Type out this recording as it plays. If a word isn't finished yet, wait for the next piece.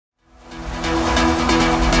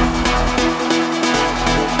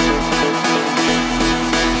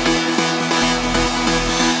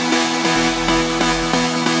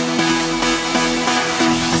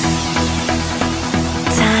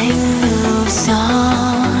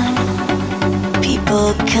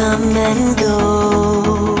come and go,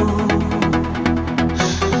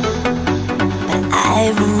 but I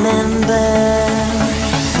remember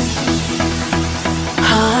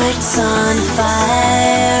hearts on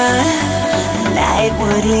fire, the night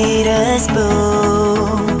would lead us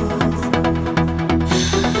both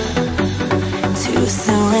to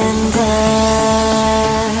surrender.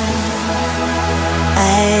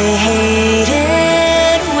 I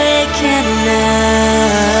hated waking up,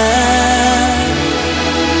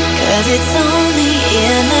 'cause it's only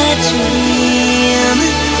in a dream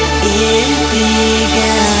it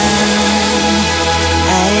began.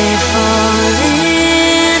 I've fallen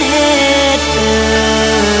head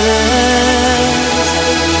first,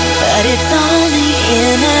 but it's only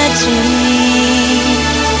in a dream,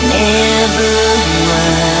 never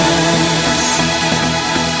was.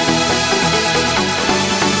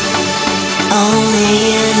 Only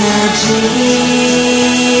in a dream.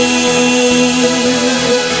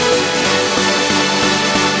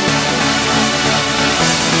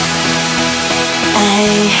 I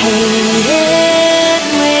hated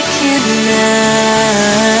waking up,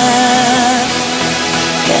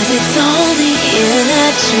 'cause it's only in a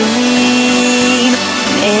dream,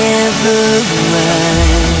 never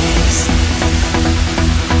was.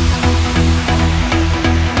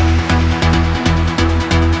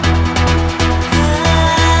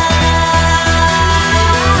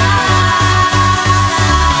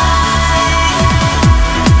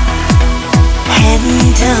 Heading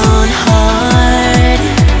down hard,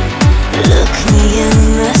 look me in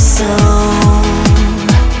the soul,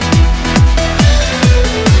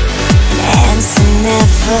 answer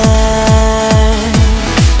never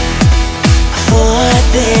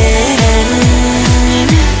forbidden.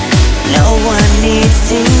 No one needs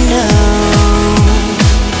to know.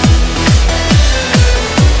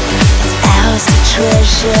 It's ours to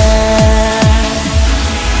treasure.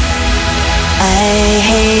 I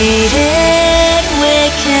hated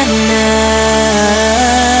waking up,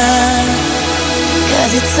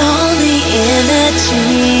 'cause it's only in a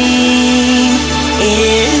dream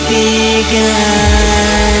it began.